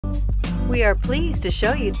We are pleased to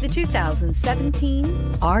show you the 2017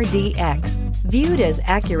 RDX. Viewed as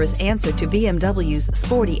Acura's answer to BMW's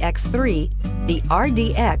sporty X3, the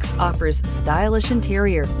RDX offers stylish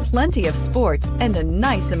interior, plenty of sport, and a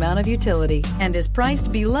nice amount of utility, and is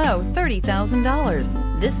priced below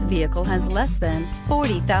 $30,000. This vehicle has less than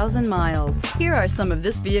 40,000 miles. Here are some of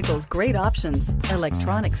this vehicle's great options: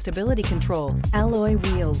 electronic stability control, alloy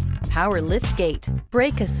wheels, power liftgate,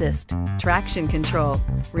 brake assist, traction control,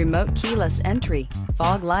 remote keyless entry,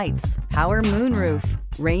 fog lights, power moonroof,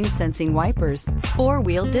 rain sensing wipers,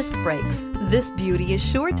 four-wheel disc brakes. This beauty is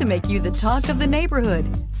sure to make you the talk of the neighborhood.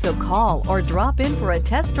 So call or drop in for a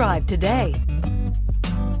test drive today.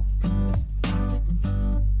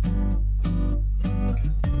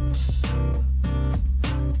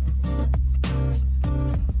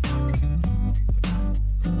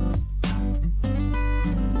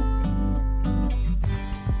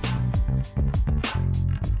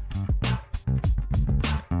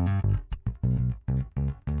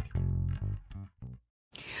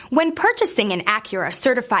 When purchasing an Acura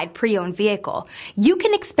certified pre-owned vehicle, you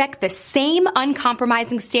can expect the same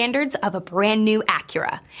uncompromising standards of a brand new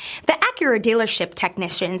Acura. The Acura dealership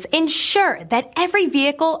technicians ensure that every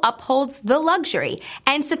vehicle upholds the luxury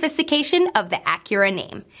and sophistication of the Acura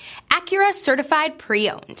name. Acura certified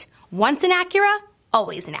pre-owned. Once an Acura,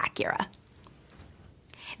 always an Acura.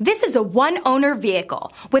 This is a one-owner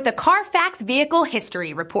vehicle with a Carfax Vehicle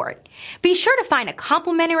History Report. Be sure to find a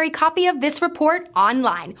complimentary copy of this report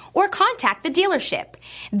online or contact the dealership.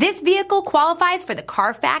 This vehicle qualifies for the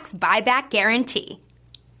Carfax Buyback Guarantee.